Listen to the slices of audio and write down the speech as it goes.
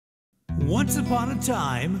Once upon a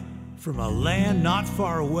time, from a land not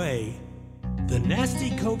far away, the nasty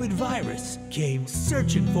COVID virus came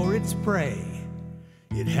searching for its prey.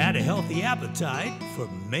 It had a healthy appetite for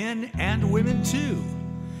men and women too.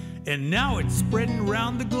 And now it's spreading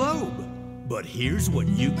around the globe. But here's what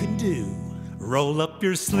you can do. Roll up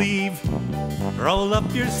your sleeve, roll up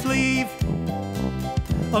your sleeve.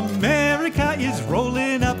 America is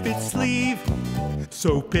rolling up its sleeve.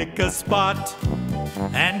 So pick a spot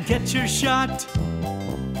and get your shot.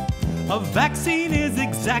 A vaccine is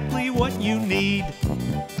exactly what you need.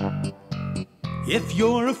 If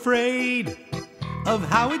you're afraid of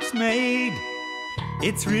how it's made,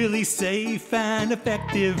 it's really safe and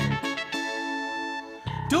effective.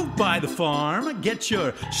 Don't buy the farm, get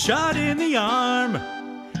your shot in the arm,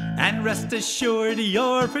 and rest assured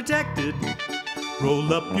you're protected.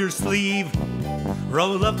 Roll up your sleeve,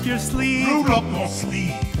 roll up your sleeve. Roll up your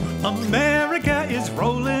sleeve. America is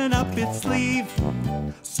rolling up its sleeve.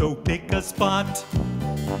 So pick a spot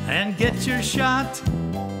and get your shot.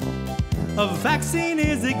 A vaccine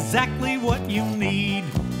is exactly what you need.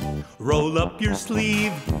 Roll up your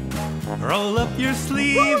sleeve, roll up your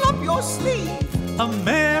sleeve. Roll up your sleeve.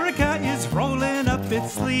 America is rolling up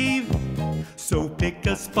its sleeve. So pick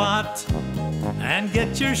a spot and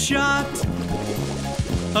get your shot.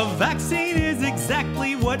 A vaccine is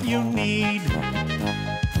exactly what you need.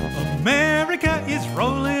 America is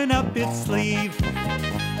rolling up its sleeve.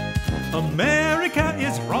 America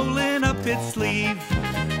is rolling up its sleeve.